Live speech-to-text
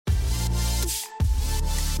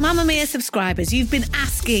Mamamia subscribers, you've been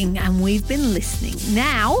asking and we've been listening.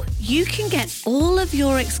 Now you can get all of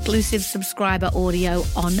your exclusive subscriber audio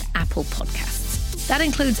on Apple Podcasts. That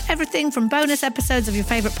includes everything from bonus episodes of your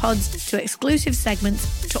favourite pods to exclusive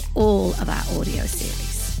segments to all of our audio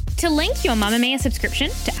series. To link your Mamamia subscription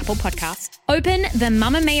to Apple Podcasts, open the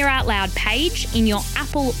Mamamia Out Loud page in your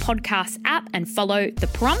Apple Podcasts app and follow the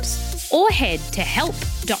prompts, or head to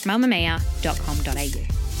help.mamamia.com.au.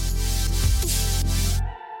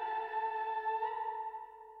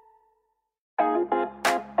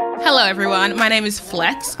 Hello everyone, my name is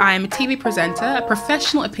Flex. I am a TV presenter, a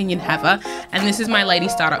professional opinion haver, and this is my Lady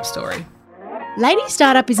Startup story. Lady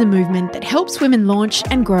Startup is a movement that helps women launch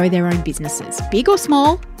and grow their own businesses, big or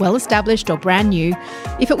small, well-established or brand new.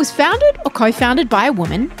 If it was founded or co-founded by a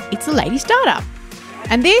woman, it's a Lady Startup.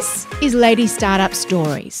 And this is Lady Startup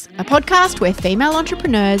Stories, a podcast where female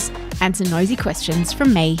entrepreneurs answer nosy questions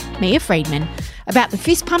from me, Mia Friedman, about the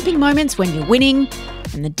fist-pumping moments when you're winning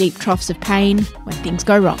and the deep troughs of pain when things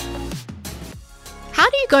go wrong. How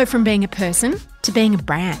do you go from being a person to being a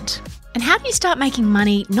brand? And how do you start making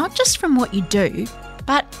money not just from what you do,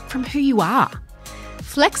 but from who you are?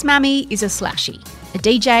 Flex Mammy is a slashy, a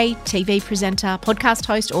DJ, TV presenter, podcast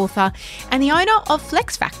host, author, and the owner of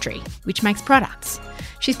Flex Factory, which makes products.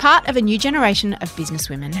 She's part of a new generation of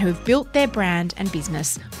businesswomen who have built their brand and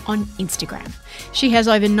business on Instagram. She has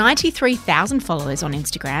over 93,000 followers on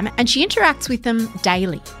Instagram, and she interacts with them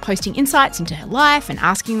daily, posting insights into her life and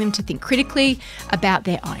asking them to think critically about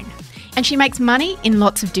their own. And she makes money in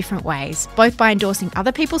lots of different ways, both by endorsing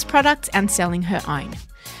other people's products and selling her own.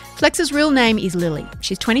 Flex's real name is Lily.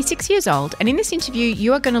 She's 26 years old, and in this interview,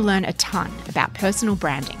 you are going to learn a ton about personal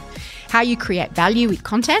branding, how you create value with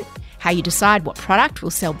content, how you decide what product will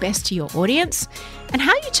sell best to your audience, and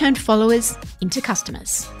how you turn followers into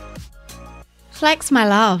customers. Flex, my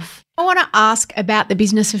love, I want to ask about the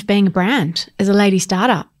business of being a brand as a lady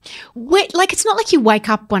startup. It's not like you wake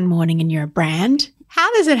up one morning and you're a brand.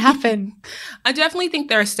 How does it happen? I definitely think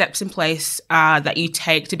there are steps in place that you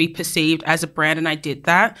take to be perceived as a brand, and I did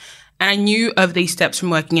that. And I knew of these steps from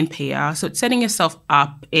working in PR. So it's setting yourself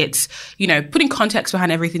up. It's, putting context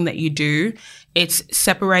behind everything that you do. It's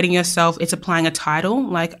separating yourself. It's applying a title.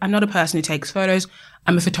 Like, I'm not a person who takes photos.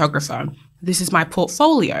 I'm a photographer. This is my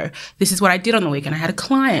portfolio. This is what I did on the weekend. I had a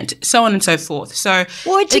client, so on and so forth. So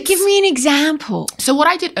give me an example. So what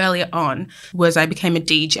I did earlier on was I became a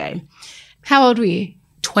DJ. How old were you?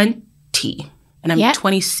 20. And I'm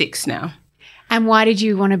 26 now. And why did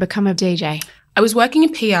you want to become a DJ? I was working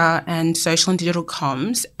in PR and social and digital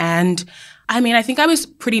comms, and I think I was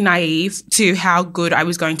pretty naive to how good I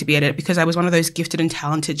was going to be at it, because I was one of those gifted and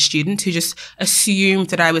talented students who just assumed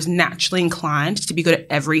that I was naturally inclined to be good at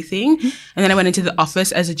everything. Mm-hmm. And then I went into the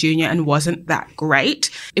office as a junior and wasn't that great.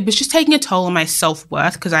 It was just taking a toll on my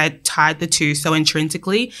self-worth because I had tied the two so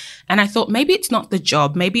intrinsically. And I thought, maybe it's not the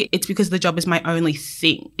job. Maybe it's because the job is my only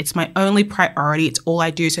thing. It's my only priority. It's all I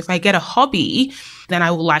do. So if I get a hobby, then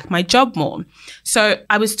I will like my job more. So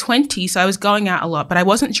I was 20, so I was going out a lot, but I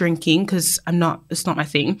wasn't drinking because it's not my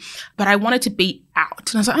thing. But I wanted to be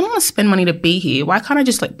out. And I was like, I don't want to spend money to be here. Why can't I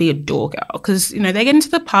just be a door girl? Because, they get into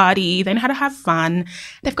the party, they know how to have fun.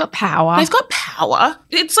 They've got power.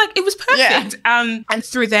 It's it was perfect. Yeah. And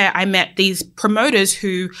through there, I met these promoters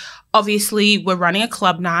who obviously were running a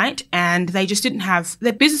club night, and they just didn't have,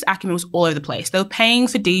 their business acumen was all over the place. They were paying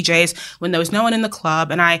for DJs when there was no one in the club.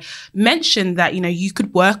 And I mentioned that, you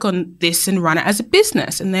could work on this and run it as a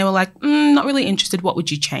business. And they were like, not really interested. What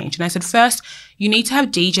would you change? And I said, first, you need to have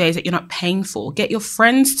DJs that you're not paying for. Get your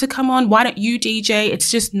friends to come on. Why don't you DJ? It's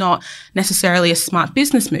just not necessarily a smart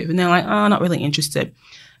business move. And they're like, not really interested.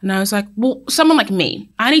 And I was like, well, someone like me,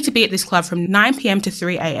 I need to be at this club from 9 p.m. to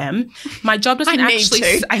 3 a.m. My job doesn't I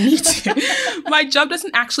need to. My job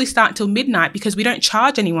doesn't actually start until midnight because we don't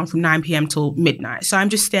charge anyone from 9 p.m. till midnight. So I'm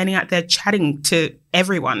just standing out there chatting to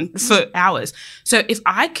everyone for hours. So if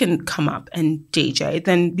I can come up and DJ,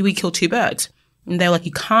 then we kill two birds. And they were like,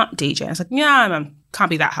 you can't DJ. I was like, yeah, can't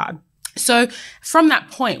be that hard. So from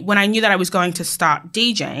that point, when I knew that I was going to start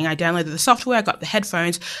DJing, I downloaded the software, I got the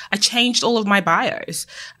headphones, I changed all of my bios.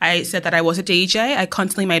 I said that I was a DJ. I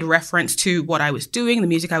constantly made reference to what I was doing, the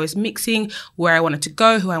music I was mixing, where I wanted to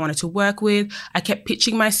go, who I wanted to work with. I kept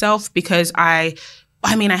pitching myself because I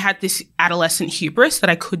I mean, I had this adolescent hubris that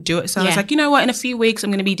I could do it. So I was like, you know what, in a few weeks, I'm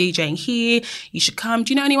going to be DJing here. You should come.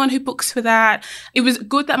 Do you know anyone who books for that? It was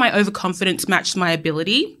good that my overconfidence matched my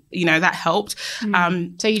ability. You know, that helped.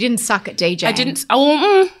 So you didn't suck at DJing? I didn't.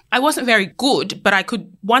 I wasn't very good, but I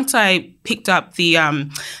could, once I picked up the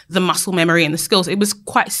muscle memory and the skills, it was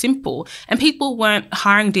quite simple. And people weren't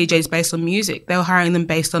hiring DJs based on music. They were hiring them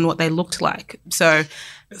based on what they looked like. So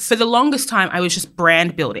for the longest time, I was just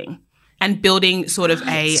brand building. And building sort of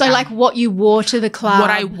a... So like what you wore to the club?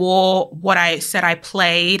 What I wore, what I said I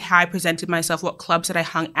played, how I presented myself, what clubs that I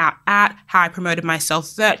hung out at, how I promoted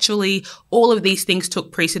myself virtually. All of these things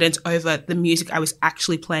took precedence over the music I was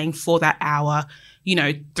actually playing for that hour,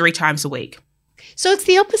 3 times a week. So it's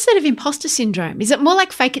the opposite of imposter syndrome. Is it more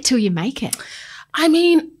like fake it till you make it? I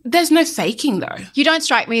mean, there's no faking though. You don't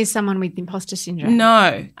strike me as someone with imposter syndrome.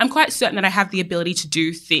 No. I'm quite certain that I have the ability to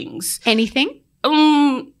do things. Anything?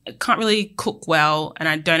 I can't really cook well and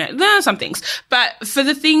I don't know some things. But for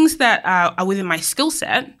the things that are within my skill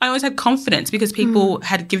set, I always had confidence because people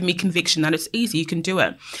had given me conviction that it's easy, you can do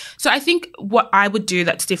it. So I think what I would do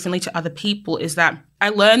that's differently to other people is that I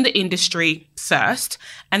learn the industry first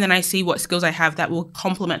and then I see what skills I have that will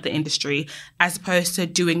complement the industry as opposed to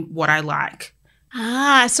doing what I like.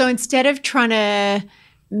 So instead of trying to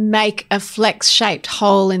make a flex-shaped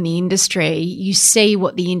hole in the industry, you see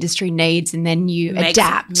what the industry needs and then you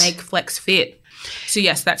adapt. Make flex fit. So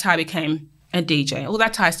yes, that's how I became a DJ. Well,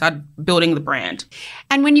 that's how I started building the brand.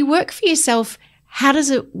 And when you work for yourself, how does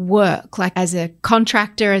it work? Like as a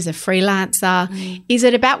contractor, as a freelancer, is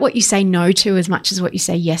it about what you say no to as much as what you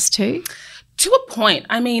say yes to? To a point.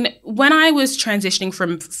 I mean, when I was transitioning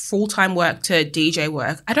from full-time work to DJ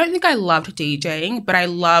work, I don't think I loved DJing, but I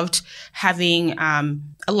loved having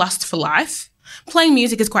a lust for life. Playing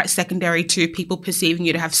music is quite secondary to people perceiving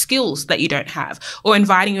you to have skills that you don't have or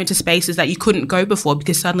inviting you into spaces that you couldn't go before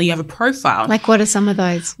because suddenly you have a profile. Like what are some of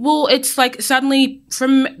those? Well, it's like suddenly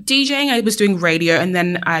from DJing, I was doing radio and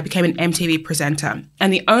then I became an MTV presenter.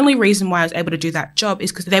 And the only reason why I was able to do that job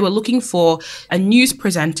is because they were looking for a news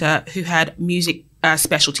presenter who had music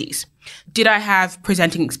specialties. Did I have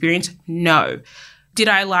presenting experience? No. Did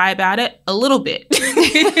I lie about it? A little bit.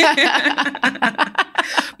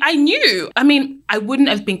 I knew. I mean, I wouldn't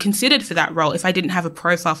have been considered for that role if I didn't have a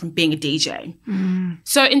profile from being a DJ.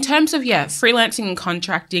 So in terms of, freelancing and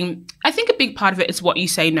contracting, I think a big part of it is what you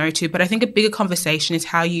say no to, but I think a bigger conversation is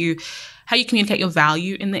how you communicate your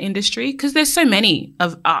value in the industry because there's so many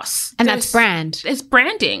of us. And that's brand. It's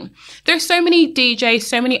branding. There's so many DJs,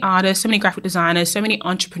 so many artists, so many graphic designers, so many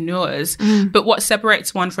entrepreneurs. But what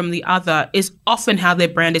separates one from the other is often how their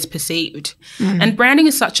brand is perceived. And branding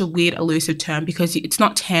is such a weird, elusive term because it's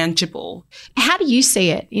not tangible. How do you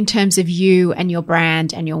see it in terms of you and your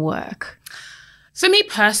brand and your work? For me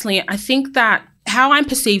personally, I think that how I'm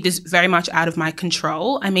perceived is very much out of my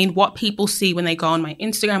control. I mean, what people see when they go on my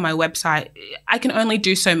Instagram, my website, I can only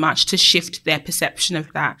do so much to shift their perception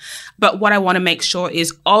of that. But what I want to make sure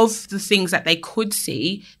is of the things that they could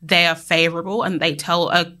see, they are favorable and they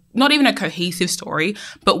tell not even a cohesive story,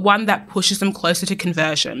 but one that pushes them closer to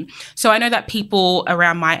conversion. So I know that people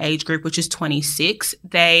around my age group, which is 26,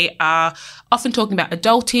 they are often talking about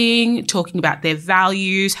adulting, talking about their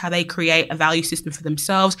values, how they create a value system for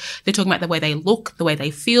themselves. They're talking about the way they look, the way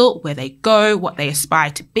they feel, where they go, what they aspire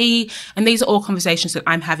to be. And these are all conversations that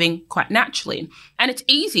I'm having quite naturally. And it's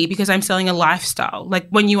easy because I'm selling a lifestyle. Like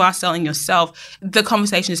when you are selling yourself, the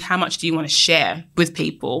conversation is how much do you want to share with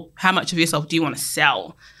people? How much of yourself do you want to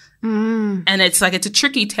sell? And it's like, it's a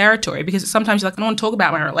tricky territory because sometimes you're like, I don't want to talk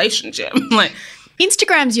about my relationship. Like,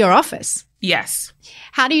 Instagram's your office. Yes.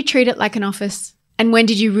 How do you treat it like an office? And when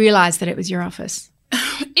did you realize that it was your office?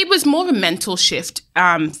 It was more of a mental shift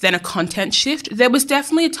than a content shift. There was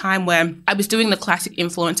definitely a time where I was doing the classic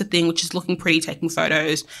influencer thing, which is looking pretty, taking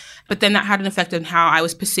photos. But then that had an effect on how I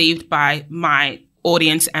was perceived by my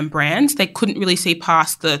audience and brands. They couldn't really see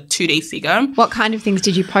past the 2D figure. What kind of things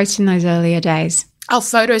did you post in those earlier days? Oh,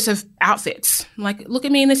 photos of outfits. Like, look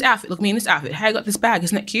at me in this outfit. Look at me in this outfit. Hey, I got this bag.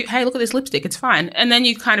 Isn't it cute? Hey, look at this lipstick. It's fine. And then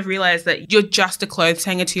you kind of realize that you're just a clothes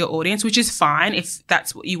hanger to your audience, which is fine if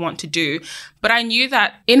that's what you want to do. But I knew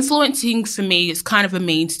that influencing for me is kind of a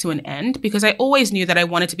means to an end because I always knew that I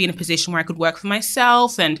wanted to be in a position where I could work for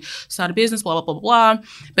myself and start a business, blah, blah, blah, blah.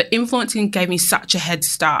 But influencing gave me such a head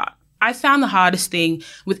start. I found the hardest thing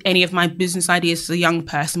with any of my business ideas as a young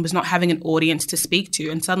person was not having an audience to speak to.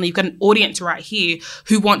 And suddenly you've got an audience right here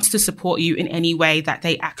who wants to support you in any way that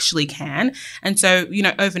they actually can. And so,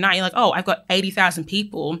 overnight you're like, oh, I've got 80,000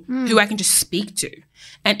 people who I can just speak to.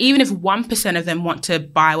 And even if 1% of them want to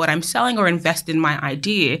buy what I'm selling or invest in my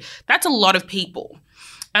idea, that's a lot of people.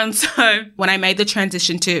 And so when I made the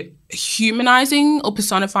transition to humanizing or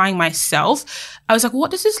personifying myself, I was like, what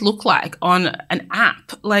does this look like on an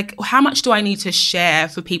app? Like, how much do I need to share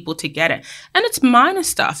for people to get it? And it's minor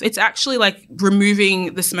stuff. It's actually like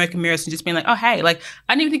removing the smoke and mirrors and just being like, oh, hey, like,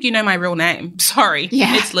 I didn't even think you know my real name. Sorry,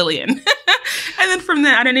 it's Lillian. And then from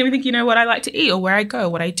there, I don't even think you know what I like to eat or where I go,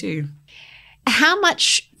 what I do. How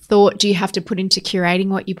much thought do you have to put into curating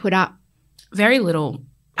what you put up? Very little.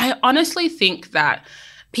 I honestly think that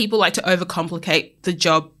people like to overcomplicate the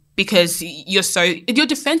job because you're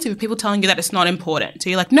defensive of people telling you that it's not important. So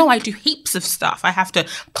you're like, no, I do heaps of stuff. I have to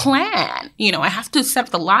plan, I have to set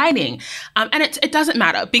up the lighting. And it doesn't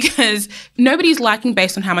matter because nobody's liking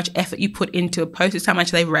based on how much effort you put into a post. It's how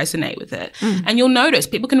much they resonate with it. And you'll notice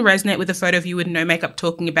people can resonate with a photo of you with no makeup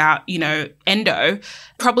talking about, endo,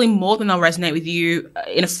 probably more than they'll resonate with you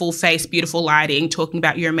in a full face, beautiful lighting, talking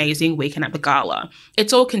about your amazing weekend at the gala.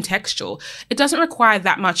 It's all contextual. It doesn't require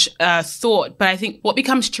that much thought, but I think what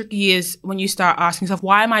becomes tricky is when you start asking yourself,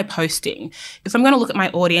 why am I posting? If I'm going to look at my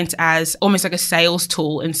audience as almost like a sales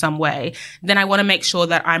tool in some way, then I want to make sure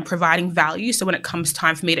that I'm providing value. So when it comes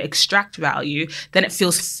time for me to extract value, then it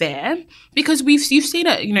feels fair. Because you've seen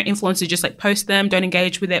it, influencers just like post them, don't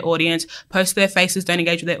engage with their audience, post their faces, don't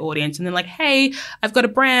engage with their audience. And then like, hey, I've got a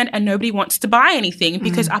brand and nobody wants to buy anything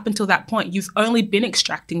because up until that point, you've only been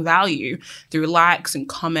extracting value through likes and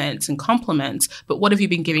comments and compliments. But what have you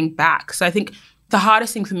been giving back? So I think the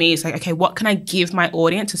hardest thing for me is like, okay, what can I give my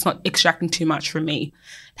audience? It's not extracting too much from me.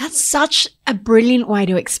 That's such a brilliant way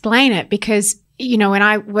to explain it because, when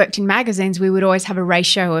I worked in magazines, we would always have a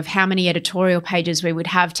ratio of how many editorial pages we would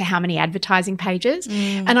have to how many advertising pages.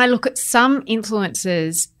 And I look at some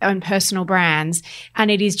influencers and personal brands and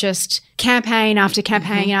it is just campaign after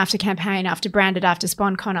campaign after campaign after branded after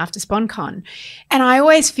SponCon after SponCon. And I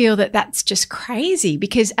always feel that that's just crazy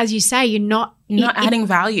because as you say, you're not adding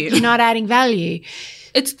value. You're not adding value.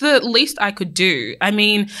 It's the least I could do. I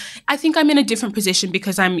mean, I think I'm in a different position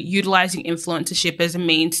because I'm utilizing influencership as a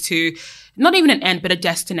means to not even an end, but a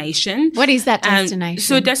destination. What is that destination?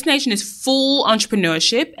 So a destination is full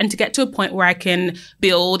entrepreneurship and to get to a point where I can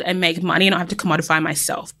build and make money and not have to commodify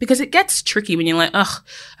myself. Because it gets tricky when you're like,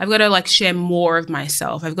 I've got to like share more of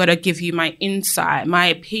myself. I've got to give you my insight, my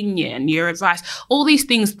opinion, your advice, all these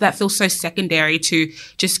things that feel so secondary to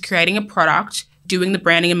just creating a product, doing the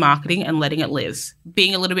branding and marketing and letting it live.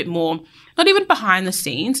 Being a little bit more, not even behind the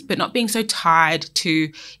scenes, but not being so tied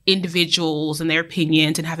to individuals and their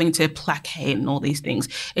opinions and having to placate and all these things.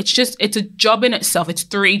 It's a job in itself. It's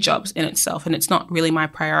 3 jobs in itself and it's not really my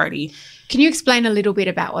priority. Can you explain a little bit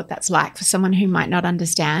about what that's like for someone who might not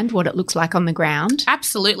understand what it looks like on the ground?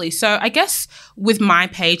 Absolutely. So I guess with my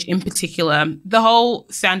page in particular, the whole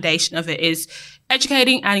foundation of it is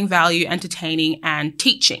educating, adding value, entertaining, and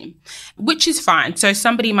teaching, which is fine. So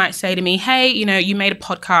somebody might say to me, hey, you made a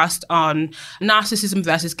podcast on narcissism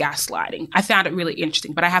versus gaslighting. I found it really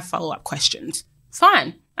interesting, but I have follow-up questions.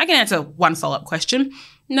 Fine. I can answer one follow-up question.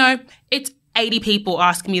 No, it's 80 people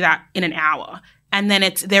asking me that in an hour. And then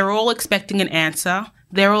they're all expecting an answer.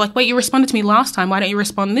 They're all like, wait, you responded to me last time. Why don't you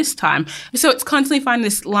respond this time? So it's constantly finding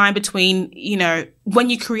this line between, when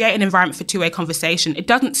you create an environment for two-way conversation, it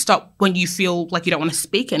doesn't stop when you feel like you don't want to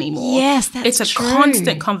speak anymore. Yes, that's It's a true.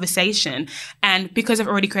 constant conversation. And because I've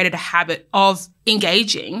already created a habit of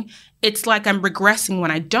engaging, it's like I'm regressing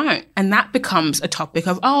when I don't. And that becomes a topic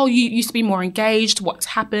of, you used to be more engaged. What's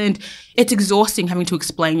happened? It's exhausting having to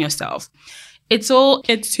explain yourself. It's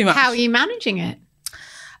too much. How are you managing it?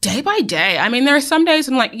 Day by day. I mean, there are some days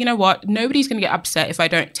I'm like, you know what? Nobody's going to get upset if I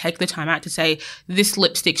don't take the time out to say this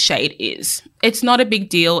lipstick shade is. It's not a big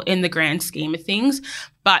deal in the grand scheme of things.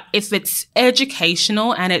 But if it's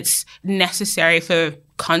educational and it's necessary for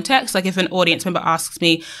context, like if an audience member asks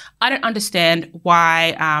me, I don't understand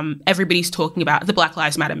why everybody's talking about the Black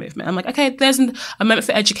Lives Matter movement. I'm like, okay, there's a moment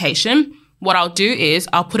for education. What I'll do is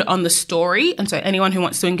I'll put it on the story. And so anyone who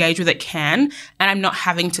wants to engage with it can. And I'm not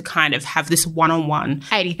having to kind of have this one-on-one.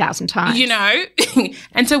 80,000 times.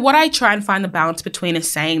 And so what I try and find the balance between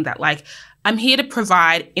is saying that like, I'm here to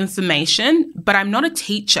provide information, but I'm not a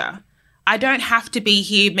teacher. I don't have to be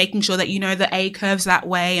here making sure that you know the A curves that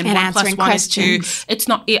way and 1 + 1 questions. is 2. It's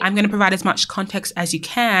not it. I'm going to provide as much context as you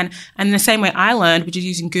can. And in the same way I learned, which is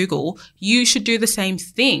using Google, you should do the same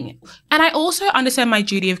thing. And I also understand my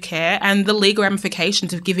duty of care and the legal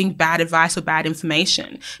ramifications of giving bad advice or bad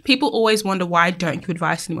information. People always wonder why I don't give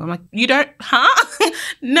advice anymore. I'm like, you don't, huh?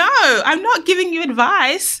 No, I'm not giving you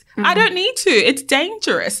advice. I don't need to. It's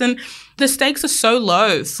dangerous. And the stakes are so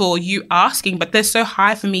low for you asking, but they're so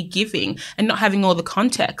high for me giving and not having all the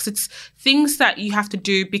context. It's things that you have to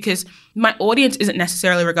do because my audience isn't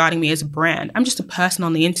necessarily regarding me as a brand. I'm just a person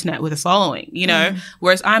on the internet with a following, you know,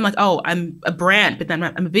 whereas I'm like, oh, I'm a brand, but then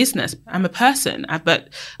I'm a business. I'm a person. But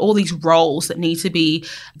all these roles that need to be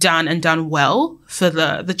done and done well for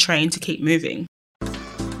the train to keep moving.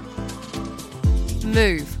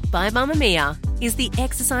 Move by Mamamia is the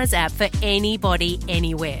exercise app for anybody,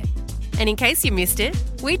 anywhere. And in case you missed it,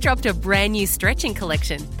 we dropped a brand new stretching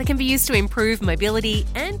collection that can be used to improve mobility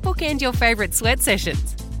and bookend your favourite sweat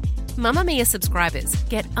sessions. Mamamia subscribers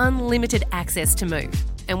get unlimited access to Move,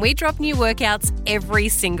 and we drop new workouts every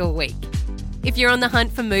single week. If you're on the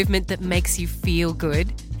hunt for movement that makes you feel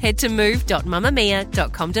good, head to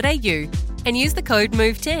move.mamamia.com.au and use the code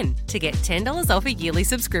MOVE10 to get $10 off a yearly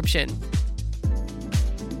subscription.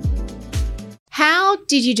 How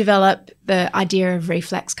did you develop the idea of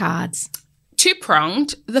reflex cards?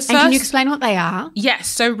 Two-pronged. And can you explain what they are? Yes.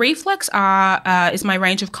 So Reflex is my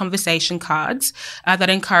range of conversation cards that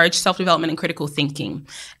encourage self-development and critical thinking.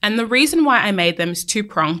 And the reason why I made them is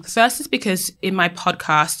two-pronged. First is because in my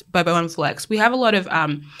podcast, Bobo and Flex, we have a lot of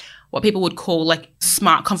what people would call like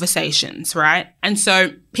smart conversations, right? And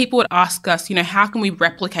so people would ask us, you know, how can we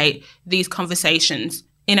replicate these conversations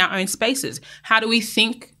in our own spaces? How do we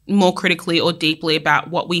think more critically or deeply about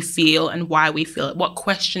what we feel and why we feel it? What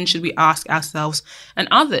questions should we ask ourselves and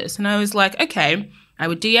others? And I was like, okay, I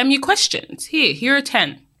would DM you questions. Here are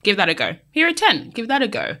 10. Give that a go. Here are 10. Give that a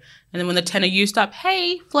go. And then when the 10 are used up,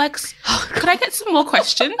 hey, Flex, could I get some more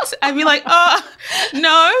questions? I'd be like, oh,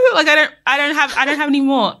 no, like I don't have any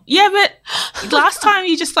more. Yeah, but last time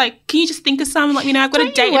you just like, can you just think of some and let me know? I've got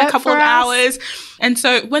a date in a couple of hours. And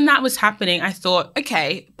so when that was happening, I thought,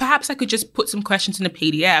 okay, perhaps I could just put some questions in a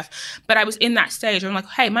PDF. But I was in that stage where I'm like,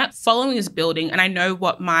 hey, my following is building and I know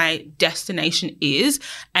what my destination is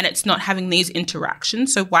and it's not having these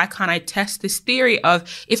interactions. So why can't I test this theory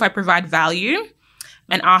of if I provide value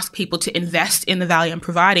and ask people to invest in the value I'm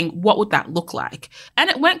providing, what would that look like? And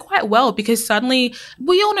it went quite well because suddenly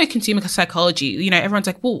we all know consumer psychology. You know, everyone's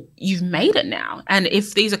like, well, you've made it now. And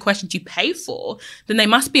if these are questions you pay for, then they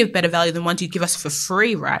must be of better value than ones you give us for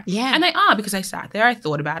free, right? Yeah. And they are because I sat there, I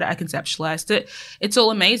thought about it, I conceptualized it. It's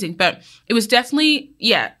all amazing. But it was definitely,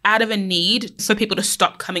 out of a need for people to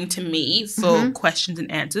stop coming to me for questions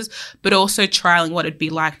and answers, but also trialing what it'd be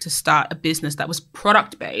like to start a business that was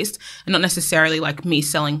product-based and not necessarily like me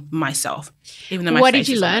selling myself, even though what did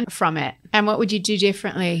you learn from it and what would you do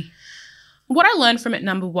differently? What I learned from it,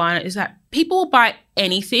 number one, is that people will buy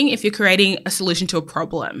anything if you're creating a solution to a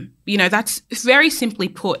problem. You know, that's very simply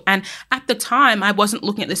put. And at the time, I wasn't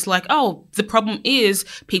looking at this like, oh, the problem is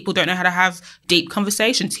people don't know how to have deep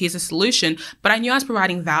conversations. Here's a solution. But I knew I was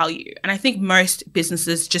providing value. And I think most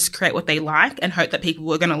businesses just create what they like and hope that people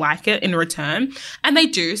were going to like it in return. And they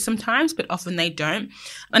do sometimes, but often they don't.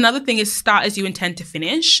 Another thing is start as you intend to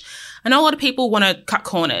finish. I know a lot of people want to cut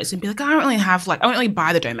corners and be like, I won't really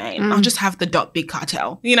buy the domain. I'll just have the .big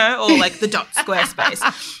cartel, you know, or like the .squarespace.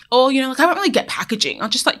 Or, you know, like I won't really get packaging. I'll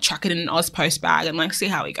just like chuck it in an Ozpost bag and like see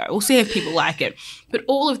how we go. We'll see if people like it. But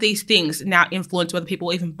all of these things now influence whether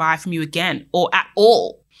people even buy from you again or at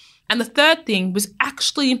all. And the third thing was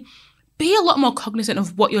actually be a lot more cognizant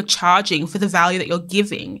of what you're charging for the value that you're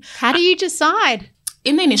giving. How do you decide?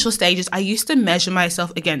 In the initial stages, I used to measure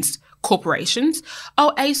myself against corporations.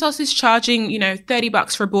 Oh, ASOS is charging, you know,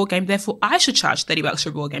 $30 for a board game. Therefore, I should charge $30 for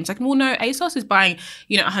a board game. It's like, well, no, ASOS is buying,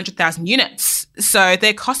 you know, 100,000 units. So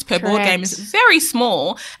their cost per board game is very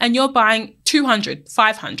small and you're buying 200,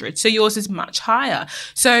 500. So yours is much higher.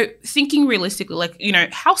 So thinking realistically, like, you know,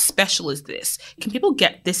 how special is this? Can people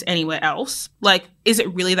get this anywhere else? Like, is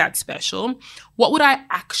it really that special? What would I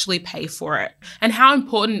actually pay for it? And how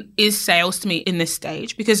important is sales to me in this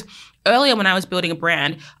stage? Because earlier when I was building a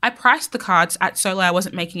brand, I priced the cards at so low I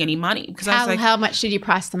wasn't making any money. Because I was like, how much did you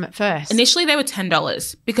price them at first? Initially, they were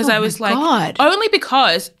 $10 because I was like, only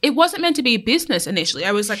because it wasn't meant to be a business initially.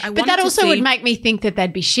 I was like, but that also would make me think that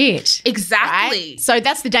they'd be shit. Exactly. Right? So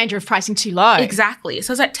that's the danger of pricing too low. Exactly.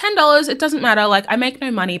 So I was like, $10, it doesn't matter. Like I make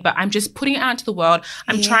no money, but I'm just putting it out into the world.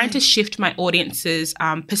 I'm trying to shift my audience's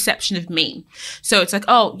perception of me. So it's like,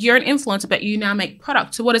 oh, you're an influencer, but you now make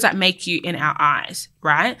product. So what does that make you in our eyes?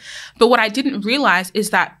 Right? But what I didn't realize is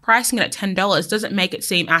that pricing it at $10 doesn't make it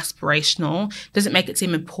seem aspirational, doesn't make it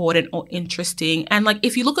seem important or interesting. And like,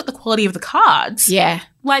 if you look at the quality of the cards,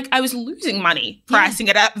 Like, I was losing money pricing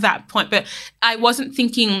it at that point, but I wasn't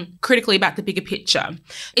thinking critically about the bigger picture.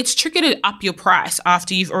 It's tricky to up your price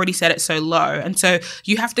after you've already set it so low. And so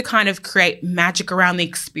you have to kind of create magic around the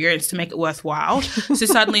experience to make it worthwhile. So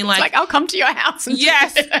suddenly, like... It's like, I'll come to your house. And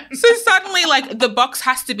yes. So suddenly, like, the box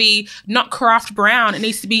has to be not craft brown. It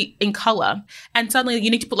needs to be in color. And suddenly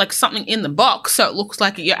you need to put, like, something in the box so it looks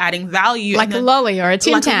like you're adding value. Like a lolly or a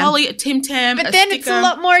Tim Tam. Like a lolly, a Tim Tam, But then it's a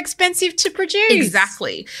lot more expensive to produce.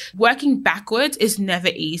 Exactly. Working backwards is never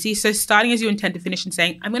easy. So starting as you intend to finish and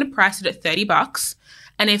saying, I'm going to price it at $30.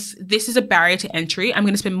 And if this is a barrier to entry, I'm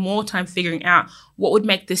going to spend more time figuring out what would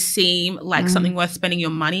make this seem like something worth spending your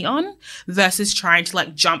money on versus trying to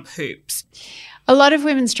like jump hoops. A lot of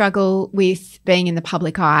women struggle with being in the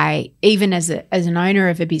public eye, even as an owner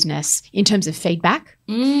of a business, in terms of feedback.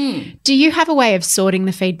 Do you have a way of sorting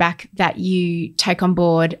the feedback that you take on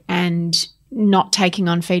board and not taking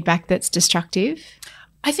on feedback that's destructive?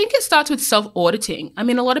 I think it starts with self-auditing. I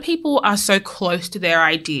mean, a lot of people are so close to their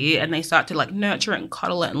idea and they start to like nurture it and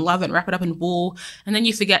cuddle it and love it and wrap it up in wool. And then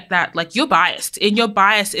you forget that like you're biased and your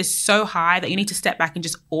bias is so high that you need to step back and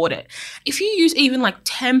just audit. If you use even like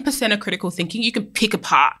 10% of critical thinking, you can pick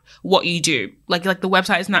apart what you do. Like the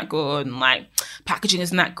website isn't that good and like packaging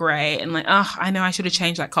isn't that great. And like, oh, I know I should have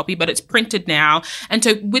changed that copy, but it's printed now. And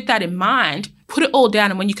so with that in mind, put it all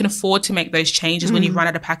down, and when you can afford to make those changes, when you run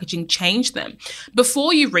out of packaging, change them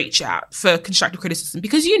before you reach out for constructive criticism,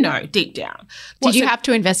 because you know deep down. Did you have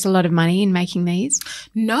to invest a lot of money in making these?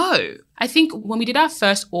 No. I think when we did our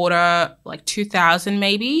first order, like 2,000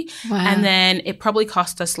 maybe, and then it probably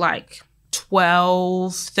cost us like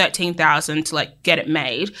 13,000 to like get it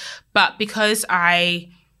made. But because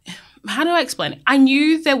how do I explain it? I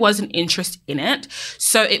knew there was an interest in it.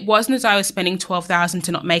 So it wasn't as I was spending 12,000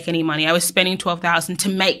 to not make any money. I was spending 12,000 to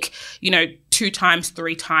make, 2 times,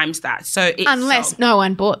 3 times that. So unless no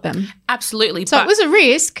one bought them. Absolutely. So it was a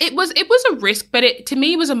risk. It was a risk, but to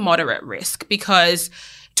me it was a moderate risk, because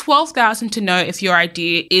 12,000 to know if your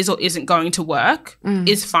idea is or isn't going to work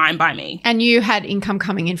is fine by me. And you had income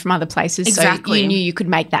coming in from other places. Exactly. So you knew you could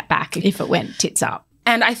make that back if it went tits up.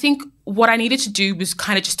 And I think what I needed to do was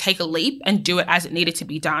kind of just take a leap and do it as it needed to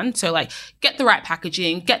be done. So like get the right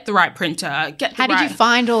packaging, get the right printer, How did you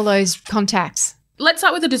find all those contacts? Let's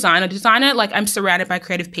start with a designer. Like I'm surrounded by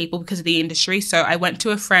creative people because of the industry. So I went to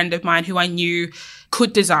a friend of mine who I knew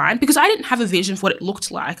could design, because I didn't have a vision for what it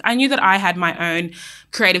looked like. I knew that I had my own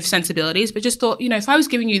creative sensibilities, but just thought, if I was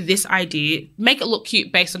giving you this idea, make it look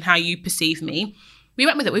cute based on how you perceive me. We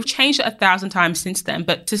went with it. We've changed it 1,000 times since then,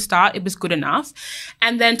 but to start, it was good enough.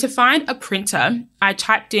 And then to find a printer, I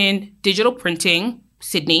typed in digital printing,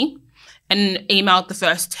 Sydney, and emailed the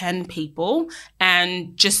first 10 people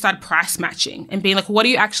and just started price matching and being like, what are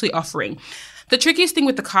you actually offering? The trickiest thing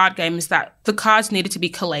with the card game is that the cards needed to be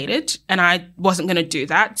collated, and I wasn't going to do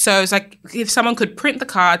that. So it was like, if someone could print the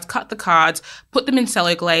cards, cut the cards, put them in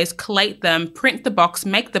cello glaze, collate them, print the box,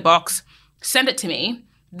 make the box, send it to me,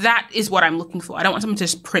 that is what I'm looking for. I don't want someone to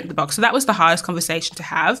just print the box. So that was the hardest conversation to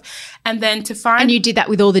have. And then to find... And you did that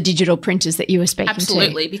with all the digital printers that you were speaking to?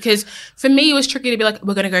 Absolutely. Because for me, it was tricky to be like,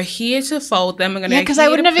 we're going to go here to fold them. We're going to because I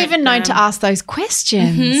wouldn't have even known to ask those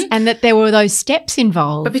questions and that there were those steps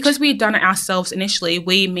involved. But because we had done it ourselves initially,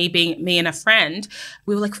 me being me and a friend,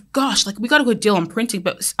 we were like, gosh, like we got a good deal on printing,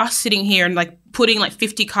 but us sitting here and like putting like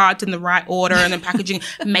 50 cards in the right order and then packaging,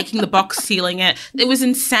 making the box, sealing it. It was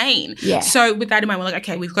insane. Yeah. So with that in mind, we're like,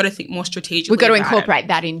 okay, we've got to think more strategically. We've got to incorporate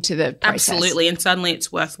that into the process. Absolutely. And suddenly it's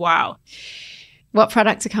worthwhile. What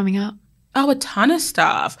products are coming up? Oh, a ton of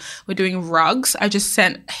stuff. We're doing rugs. I just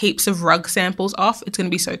sent heaps of rug samples off. It's going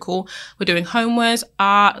to be so cool. We're doing homewares,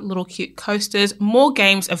 art, little cute coasters, more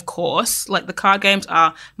games, of course. Like the card games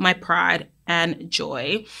are my pride and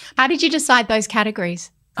joy. How did you decide those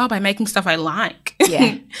categories? Oh, by making stuff I like.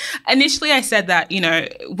 Yeah. Initially, I said that,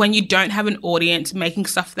 when you don't have an audience, making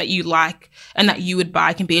stuff that you like and that you would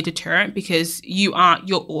buy can be a deterrent because you aren't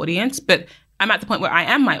your audience. But I'm at the point where I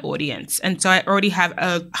am my audience. And so I already have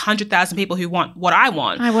 100,000 people who want what I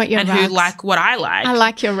want. I want your and rugs. Who like what I like. I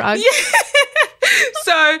like your rugs. Yeah.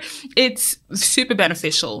 So it's super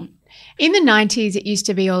beneficial. In the 90s, it used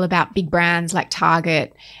to be all about big brands like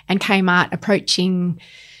Target and Kmart approaching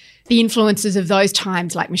the influences of those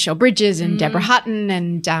times like Michelle Bridges and Deborah Hutton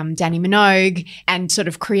and Danny Minogue, and sort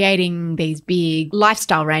of creating these big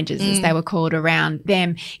lifestyle ranges, as they were called, around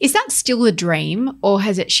them. Is that still the dream, or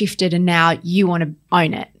has it shifted and now you want to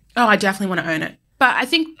own it? Oh, I definitely want to own it. But I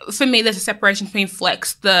think for me, there's a separation between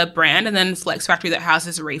Flex, the brand, and then Flex Factory that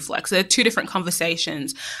houses Reflex. They're two different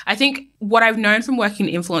conversations. I think what I've known from working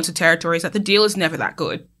in influencer territory is that the deal is never that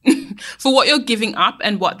good. For what you're giving up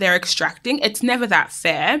and what they're extracting, it's never that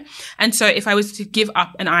fair. And so if I was to give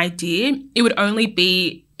up an idea, it would only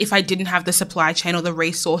be if I didn't have the supply chain or the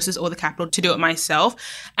resources or the capital to do it myself.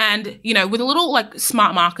 And, you know, with a little like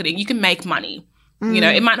smart marketing, you can make money. You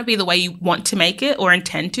know, it might not be the way you want to make it or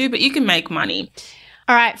intend to, but you can make money.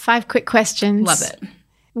 All right, 5 quick questions. Love it.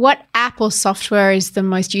 What app or software is the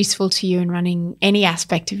most useful to you in running any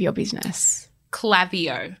aspect of your business?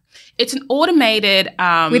 Klaviyo. It's an automated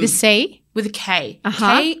With a C? with a K.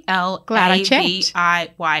 Glad I checked.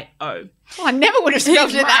 Klaviyo. Oh, I never would have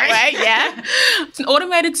spelled it that way, yeah. It's an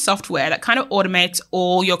automated software that kind of automates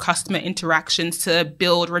all your customer interactions to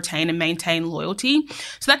build, retain, and maintain loyalty.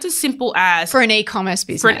 So that's as simple as... For an e-commerce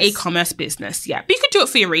business. For an e-commerce business, yeah. But you could do it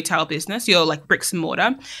for your retail business, your like bricks and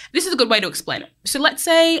mortar. This is a good way to explain it. So let's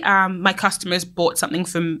say my customers bought something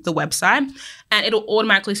from the website and it'll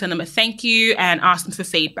automatically send them a thank you and ask them for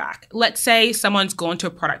feedback. Let's say someone's gone to a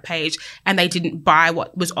product page and they didn't buy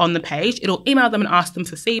what was on the page. It'll email them and ask them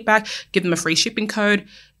for feedback, give them a free shipping code.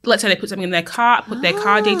 Let's say they put something in their cart, put their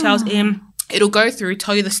card details in. It'll go through,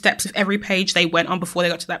 tell you the steps of every page they went on before they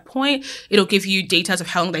got to that point. It'll give you details of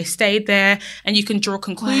how long they stayed there, and you can draw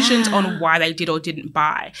conclusions on why they did or didn't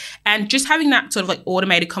buy. And just having that sort of like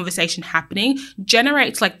automated conversation happening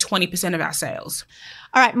generates like 20% of our sales.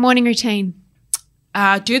 All right, morning routine.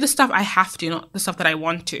 Do the stuff I have to, not the stuff that I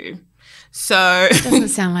want to. So Doesn't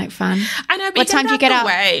sound like fun. I know, but what time do you get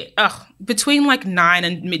up? Between like 9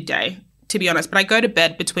 and midday, to be honest. But I go to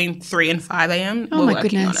bed between 3 and 5 a.m. Oh, my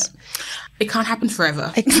goodness. It can't happen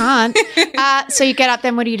forever. It can't. So you get up,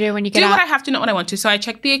 then what do you do when you get up? Do what I have to, not what I want to. So I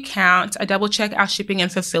check the account. I double check our shipping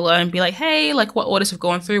and fulfiller and be like, hey, like what orders have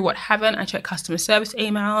gone through, what haven't. I check customer service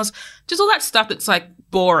emails, just all that stuff that's like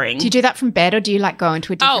boring. Do you do that from bed or do you like go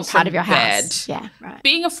into a different part of your house? Bed. Yeah, right.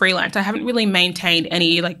 Being a freelancer, I haven't really maintained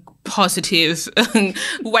any like positive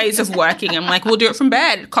ways of working. I'm like, we'll do it from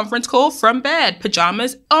bed. Conference call from bed.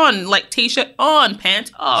 Pajamas on, like t-shirt on,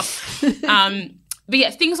 pants off. But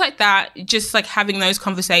yeah, things like that, just like having those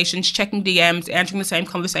conversations, checking DMs, answering the same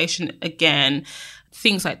conversation again,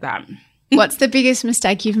 things like that. What's the biggest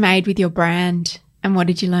mistake you've made with your brand and what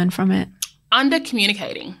did you learn from it? Under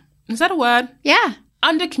communicating. Is that a word? Yeah.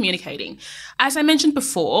 Under communicating. As I mentioned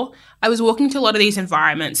before, I was walking to a lot of these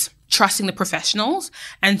environments, trusting the professionals.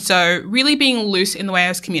 And so really being loose in the way I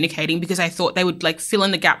was communicating because I thought they would like fill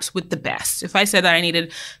in the gaps with the best. If I said that I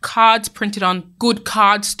needed cards printed on good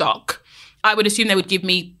card stock, I would assume they would give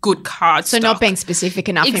me good cards. So not being specific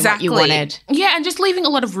enough in what you wanted. Yeah, and just leaving a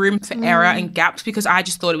lot of room for error and gaps because I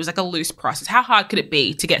just thought it was like a loose process. How hard could it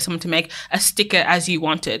be to get someone to make a sticker as you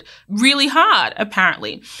wanted? Really hard,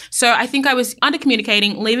 apparently. So I think I was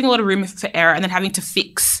under-communicating, leaving a lot of room for error, and then having to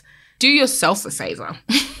fix. Do yourself a favor.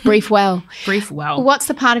 Brief well. Brief well. What's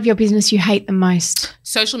the part of your business you hate the most?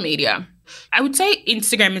 Social media. I would say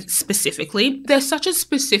Instagram specifically. There's such a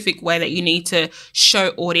specific way that you need to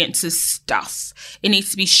show audiences stuff. It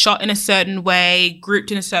needs to be shot in a certain way,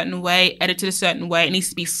 grouped in a certain way, edited a certain way. It needs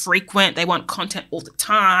to be frequent. They want content all the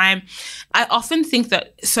time. I often think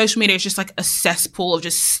that social media is just like a cesspool of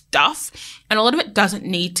just stuff. And a lot of it doesn't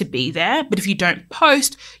need to be there. But if you don't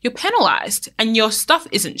post, you're penalized and your stuff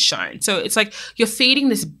isn't shown. So it's like you're feeding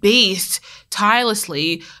this beast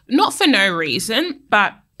tirelessly, not for no reason,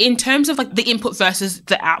 but in terms of like the input versus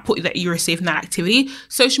the output that you receive from that activity,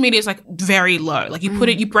 social media is like very low. Like you put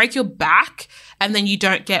it, you break your back and then you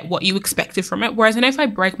don't get what you expected from it. Whereas I know if I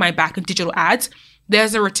break my back in digital ads,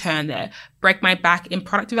 there's a return there. Break my back in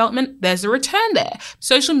product development, there's a return there.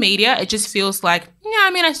 Social media, it just feels like, yeah, I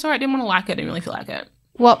mean, I saw it, didn't want to like it, didn't really feel like it.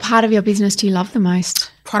 What part of your business do you love the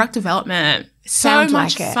most? Product development. So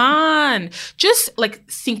much fun. Just like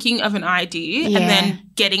thinking of an idea and then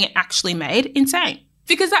getting it actually made, insane.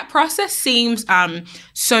 Because that process seems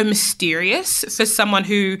so mysterious for someone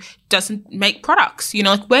who doesn't make products. You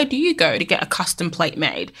know, like where do you go to get a custom plate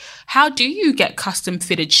made? How do you get custom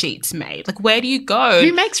fitted sheets made? Like where do you go?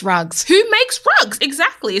 Who makes rugs? Who makes rugs?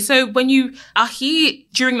 Exactly. So when you are here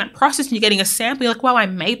during that process and you're getting a sample, you're like, wow, I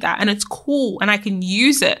made that and it's cool and I can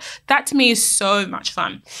use it. That to me is so much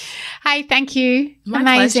fun. Hey, thank you. My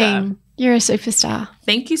Amazing. pleasure. You're a superstar.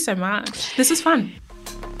 Thank you so much. This was fun.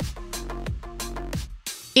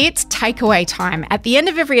 It's takeaway time. At the end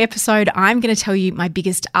of every episode, I'm going to tell you my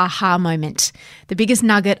biggest aha moment, the biggest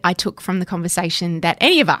nugget I took from the conversation that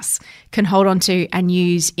any of us can hold on to and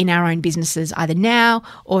use in our own businesses, either now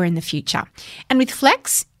or in the future. And with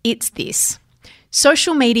Flex, it's this.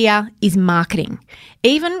 Social media is marketing,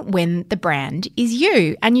 even when the brand is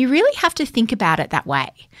you, and you really have to think about it that way.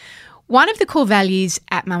 One of the core values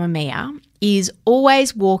at Mamamia is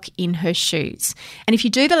always walk in her shoes. And if you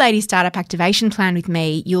do the Lady Startup Activation Plan with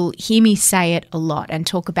me, you'll hear me say it a lot and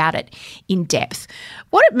talk about it in depth.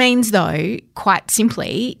 What it means, though, quite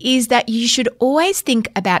simply, is that you should always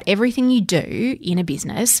think about everything you do in a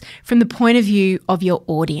business from the point of view of your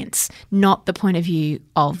audience, not the point of view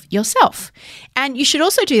of yourself. And you should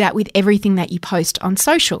also do that with everything that you post on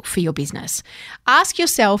social for your business. Ask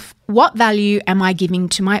yourself, what value am I giving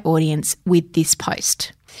to my audience with this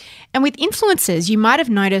post? And with influencers, you might have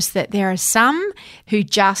noticed that there are some who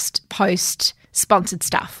just post sponsored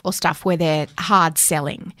stuff or stuff where they're hard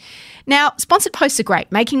selling. Now, sponsored posts are great.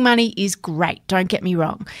 Making money is great, don't get me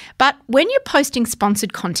wrong. But when you're posting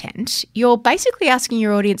sponsored content, you're basically asking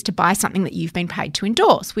your audience to buy something that you've been paid to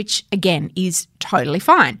endorse, which again is totally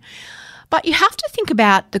fine. But you have to think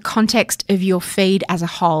about the context of your feed as a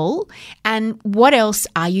whole and what else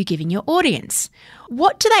are you giving your audience?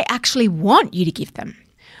 What do they actually want you to give them?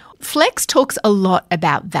 Flex talks a lot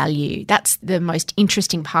about value. That's the most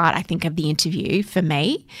interesting part, I think, of the interview for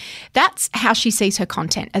me. That's how she sees her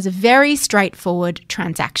content, as a very straightforward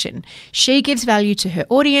transaction. She gives value to her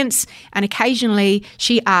audience, and occasionally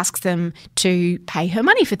she asks them to pay her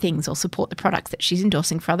money for things or support the products that she's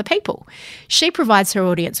endorsing for other people. She provides her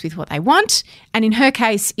audience with what they want, and in her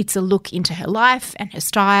case, it's a look into her life and her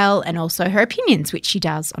style and also her opinions, which she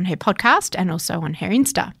does on her podcast and also on her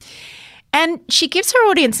Insta. And she gives her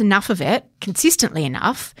audience enough of it, consistently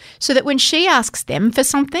enough, so that when she asks them for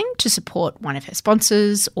something to support one of her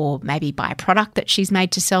sponsors or maybe buy a product that she's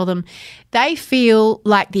made to sell them, they feel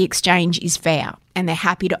like the exchange is fair and they're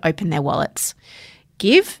happy to open their wallets.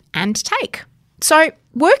 Give and take. So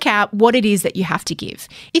work out what it is that you have to give.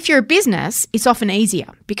 If you're a business, it's often easier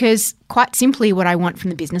because quite simply what I want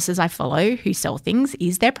from the businesses I follow who sell things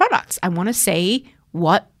is their products. I want to see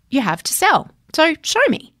what you have to sell. So show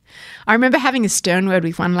me. I remember having a stern word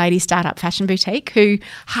with one lady startup fashion boutique who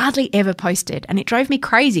hardly ever posted, and it drove me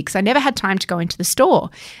crazy because I never had time to go into the store.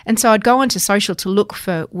 And so I'd go onto social to look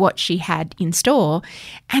for what she had in store,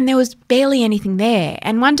 and there was barely anything there.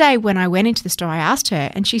 And one day when I went into the store, I asked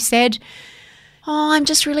her, and she said, "Oh, I'm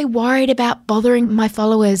just really worried about bothering my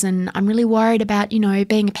followers, and I'm really worried about,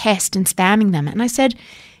 being a pest and spamming them." And I said,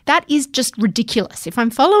 that is just ridiculous. If I'm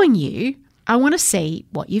following you, I want to see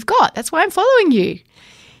what you've got. That's why I'm following you.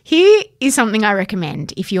 Here is something I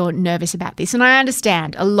recommend if you're nervous about this, and I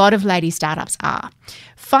understand a lot of lady startups are.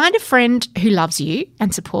 Find a friend who loves you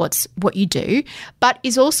and supports what you do, but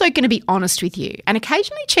is also going to be honest with you, and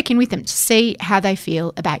occasionally check in with them to see how they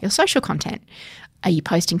feel about your social content. Are you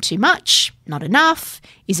posting too much? Not enough?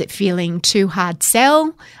 Is it feeling too hard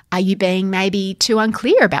sell? Are you being maybe too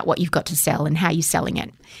unclear about what you've got to sell and how you're selling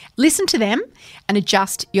it? Listen to them and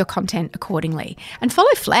adjust your content accordingly. And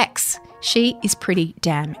follow Flex. She is pretty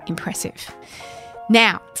damn impressive.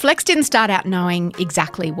 Now, Flex didn't start out knowing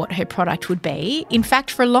exactly what her product would be. In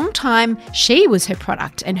fact, for a long time, she was her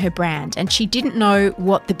product and her brand, and she didn't know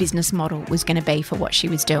what the business model was going to be for what she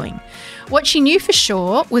was doing. What she knew for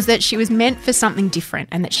sure was that she was meant for something different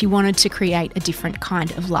and that she wanted to create a different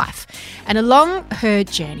kind of life. And along her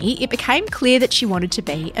journey, it became clear that she wanted to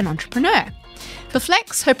be an entrepreneur. For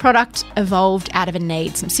Flex, her product evolved out of a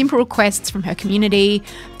need, some simple requests from her community,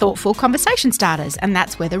 thoughtful conversation starters, and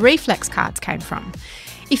that's where the Reflex cards came from.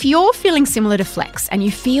 If you're feeling similar to Flex and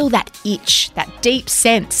you feel that itch, that deep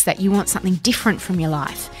sense that you want something different from your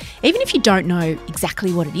life, even if you don't know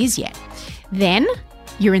exactly what it is yet, then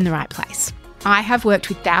you're in the right place. I have worked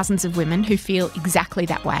with thousands of women who feel exactly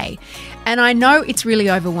that way. And I know it's really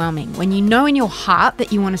overwhelming when you know in your heart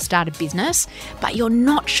that you want to start a business, but you're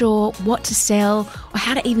not sure what to sell or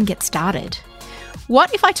how to even get started.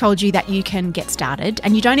 What if I told you that you can get started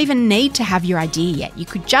and you don't even need to have your idea yet? You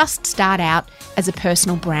could just start out as a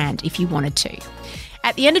personal brand if you wanted to.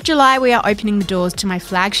 At the end of July, we are opening the doors to my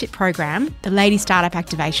flagship program, the Lady Startup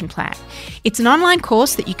Activation Plan. It's an online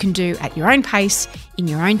course that you can do at your own pace, in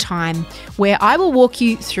your own time, where I will walk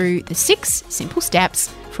you through the 6 simple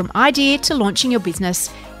steps from idea to launching your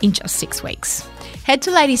business in just 6 weeks. Head to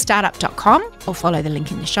ladystartup.com or follow the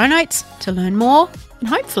link in the show notes to learn more, and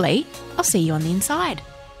hopefully I'll see you on the inside.